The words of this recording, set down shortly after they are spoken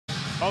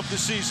of the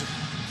season.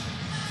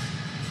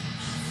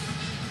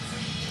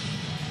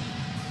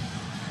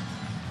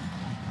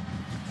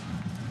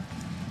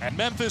 And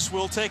Memphis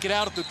will take it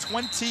out at the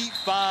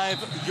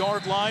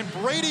 25-yard line.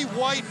 Brady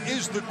White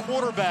is the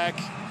quarterback.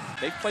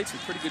 They've played some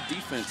pretty good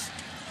defense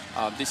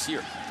this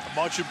year.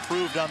 Much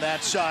improved on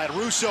that side.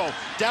 Russo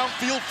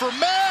downfield for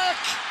Mack,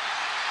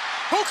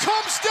 who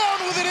comes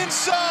down with it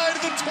inside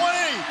the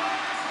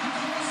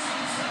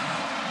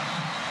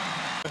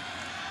 20.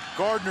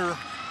 Gardner,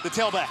 the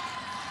tailback.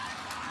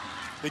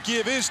 The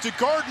give is to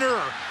Gardner.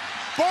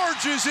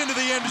 Barges into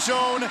the end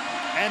zone,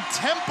 and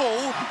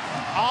Temple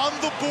on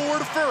the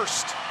board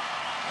first.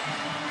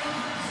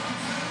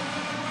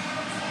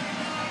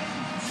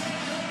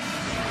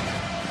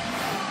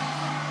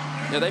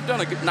 Yeah, they've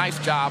done a nice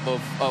job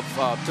of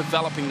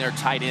developing their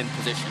tight end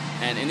position.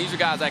 And these are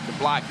guys that can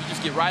block. You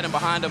just get right in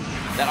behind them.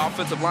 That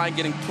offensive line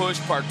getting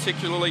pushed,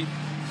 particularly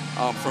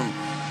from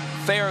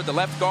Fair, the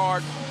left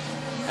guard,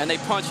 and they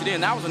punch it in.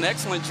 That was an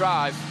excellent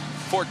drive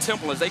for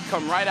Temple as they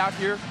come right out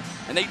here,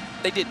 and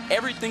they did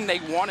everything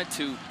they wanted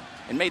to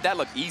and made that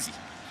look easy.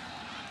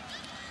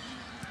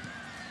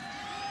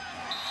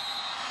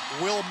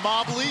 Will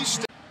Mobley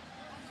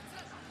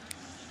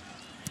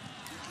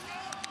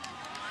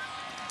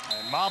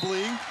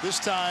Mobley, this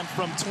time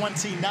from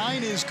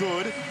 29, is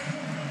good.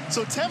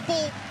 So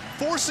Temple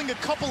forcing a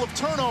couple of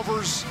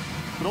turnovers,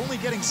 but only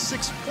getting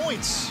 6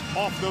 points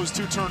off those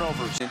 2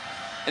 turnovers. And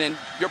then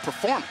your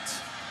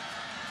performance.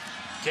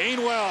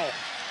 Gainwell.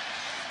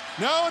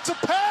 Now it's a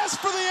pass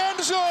for the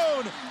end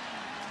zone.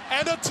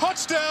 And a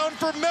touchdown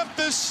for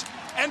Memphis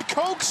and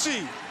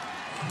Coxie.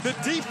 The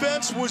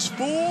defense was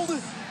fooled,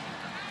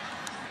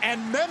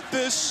 and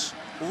Memphis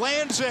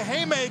lands a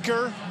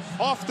haymaker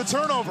off the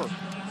turnover.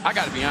 I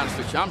got to be honest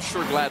with you, I'm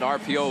sure glad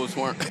RPOs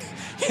weren't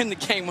in the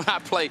game when I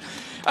played.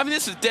 I mean,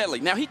 this is deadly.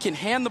 Now, he can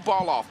hand the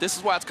ball off. This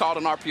is why it's called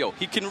an RPO.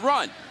 He can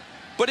run.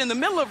 But in the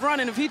middle of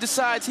running, if he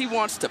decides he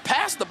wants to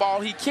pass the ball,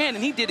 he can,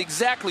 and he did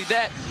exactly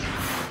that.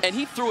 And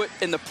he threw it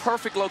in the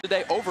perfect low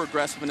today,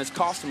 over-aggressive, and it's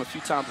cost him a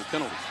few times with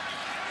penalties.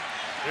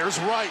 Here's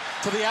Wright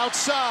to the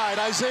outside.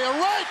 Isaiah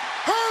Wright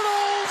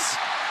hurdles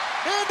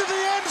into the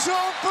end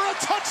zone for a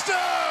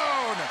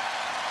touchdown.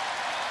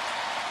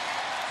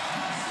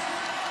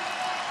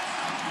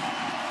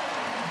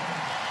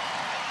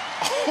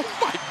 Oh,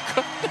 my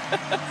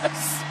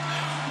goodness.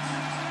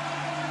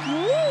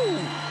 Woo.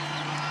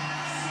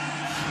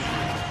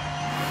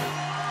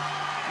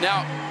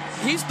 Now,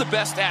 he's the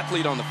best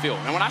athlete on the field.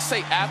 And when I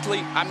say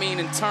athlete, I mean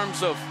in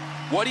terms of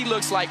what he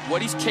looks like,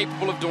 what he's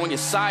capable of doing,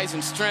 his size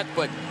and strength,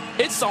 but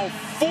it's on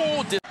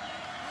full display.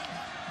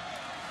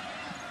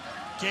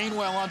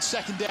 Gainwell on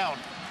second down,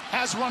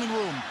 has running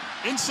room,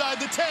 inside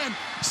the 10,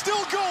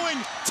 still going,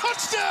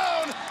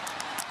 touchdown,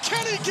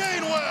 Kenny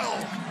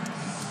Gainwell.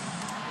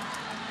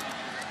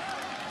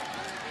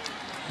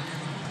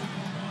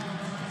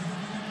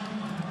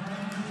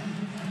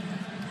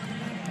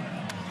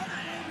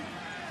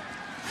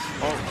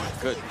 Oh,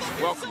 my goodness.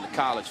 Welcome to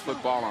college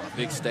football on a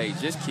big stage.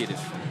 This kid is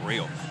for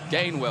real.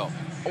 Gainwell,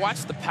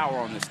 watch the power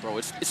on this throw.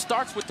 It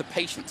starts with the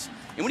patience.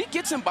 And when he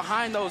gets in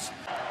behind those...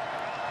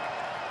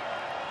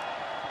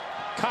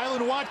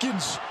 Kylan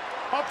Watkins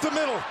up the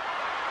middle.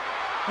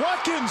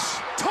 Watkins,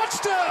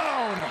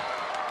 touchdown!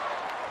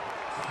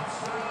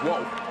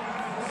 Whoa.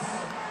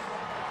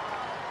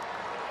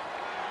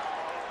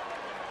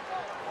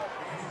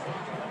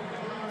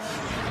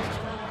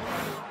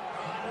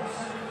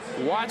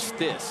 Watch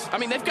this. I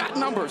mean, they've got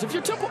numbers. If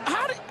you're Temple,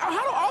 how do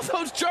all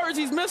those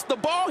jerseys miss the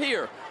ball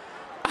here?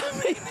 I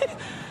mean,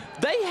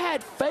 they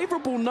had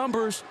favorable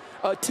numbers,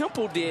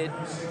 Temple did,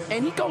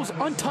 and he goes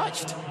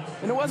untouched.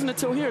 And it wasn't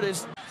until here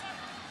this.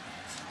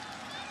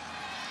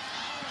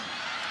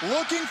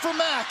 Looking for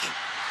Mack.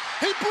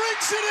 He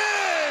brings it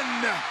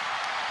in!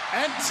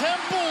 And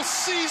Temple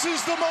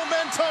seizes the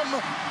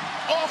momentum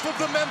off of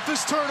the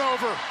Memphis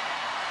turnover.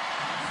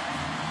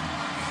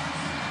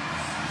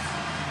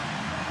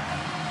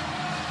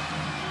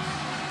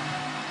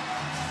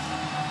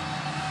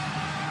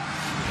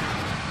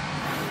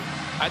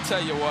 I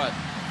tell you what,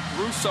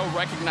 Russo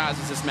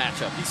recognizes this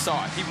matchup. He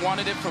saw it. He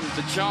wanted it from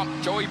the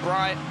jump. Joey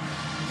Bryant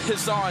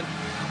is on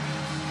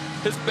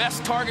his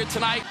best target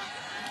tonight.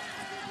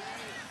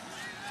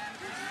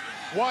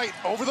 White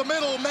over the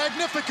middle,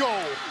 Magnifico.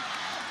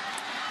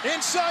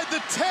 Inside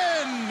the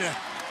 10.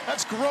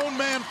 That's grown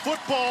man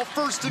football,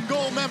 first and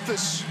goal,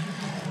 Memphis.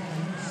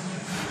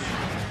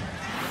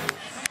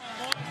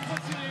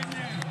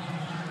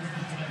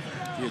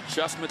 The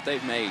adjustment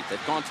they've made,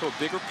 they've gone to a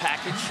bigger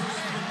package.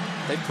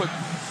 They put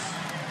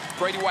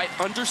Brady White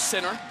under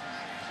center,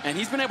 and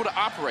he's been able to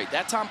operate.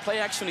 That time play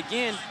action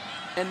again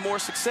and more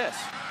success.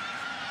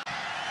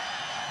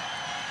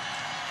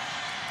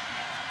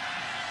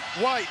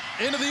 White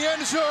into the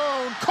end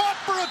zone, caught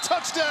for a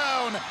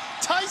touchdown.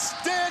 Tice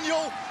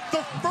Daniel,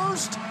 the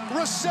first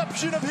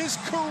reception of his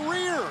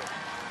career.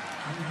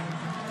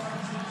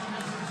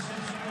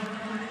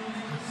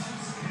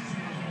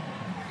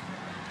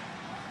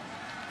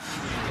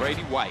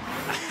 Brady White.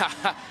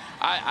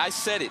 I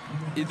said it.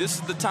 This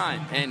is the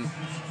time. And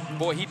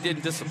boy, he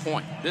didn't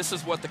disappoint. This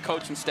is what the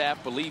coaching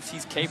staff believes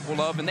he's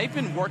capable of, and they've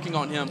been working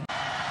on him.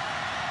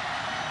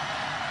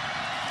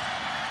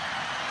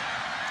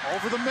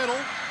 Over the middle.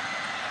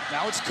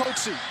 Now it's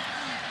Coxie.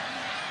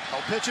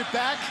 He'll pitch it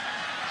back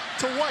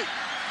to White.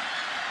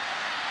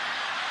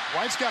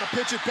 White's got to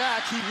pitch it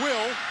back. He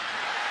will.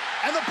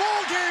 And the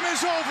ball game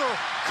is over.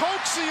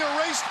 Coxie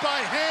erased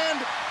by hand.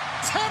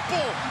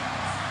 Temple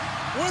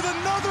with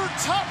another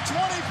top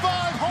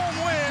 25 home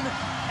win.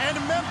 And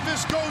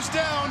Memphis goes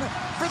down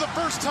for the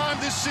first time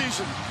this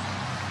season.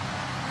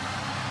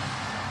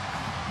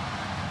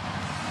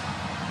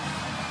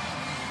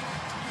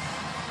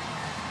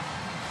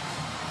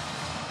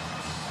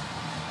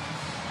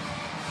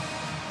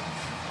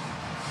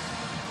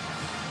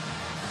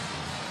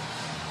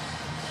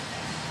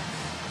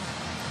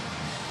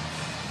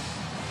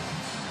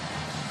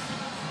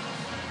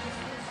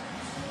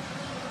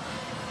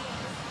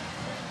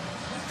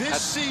 This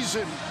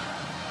season,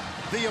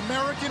 the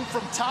American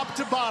from top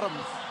to bottom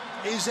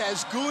is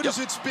as good as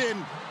it's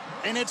been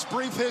in its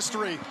brief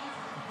history.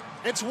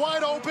 It's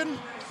wide open.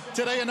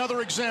 Today,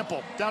 another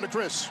example. Down to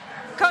Chris.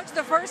 Coach,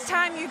 the first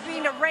time you've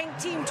been a ranked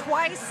team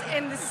twice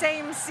in the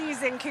same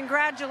season.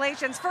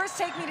 Congratulations. First,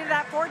 take me to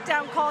that fourth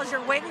down call as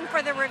you're waiting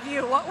for the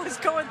review. What was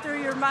going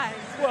through your mind?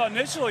 Well,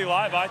 initially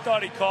live, I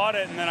thought he caught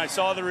it, and then I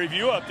saw the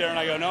review up there, and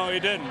I go, no, he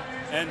didn't.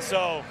 And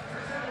so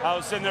I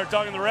was sitting there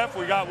talking to the ref.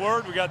 We got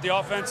word. We got the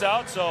offense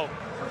out, so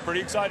we're pretty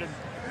excited.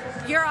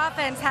 Your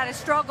offense had a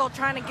struggle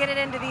trying to get it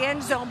into the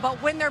end zone,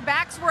 but when their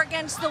backs were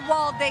against the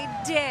wall, they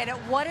did.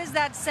 What does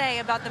that say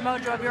about the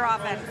mojo of your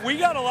offense? We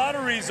got a lot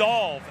of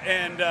resolve,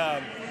 and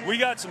we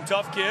got some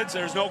tough kids,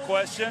 there's no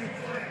question,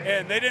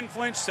 and they didn't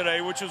flinch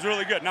today, which was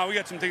really good. Now we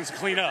got some things to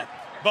clean up,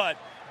 but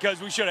because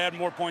we should have had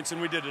more points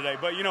than we did today.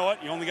 But you know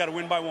what? You only got to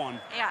win by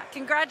one. Yeah,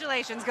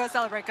 congratulations. Go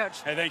celebrate,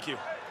 Coach. Hey, thank you.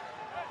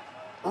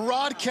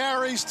 Rod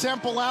Carey's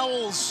Temple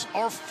Owls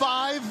are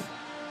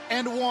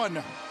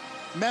 5-1.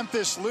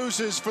 Memphis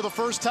loses for the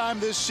first time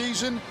this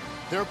season.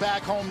 They're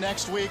back home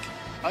next week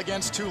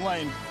against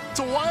Tulane.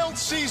 It's a wild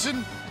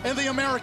season in the American.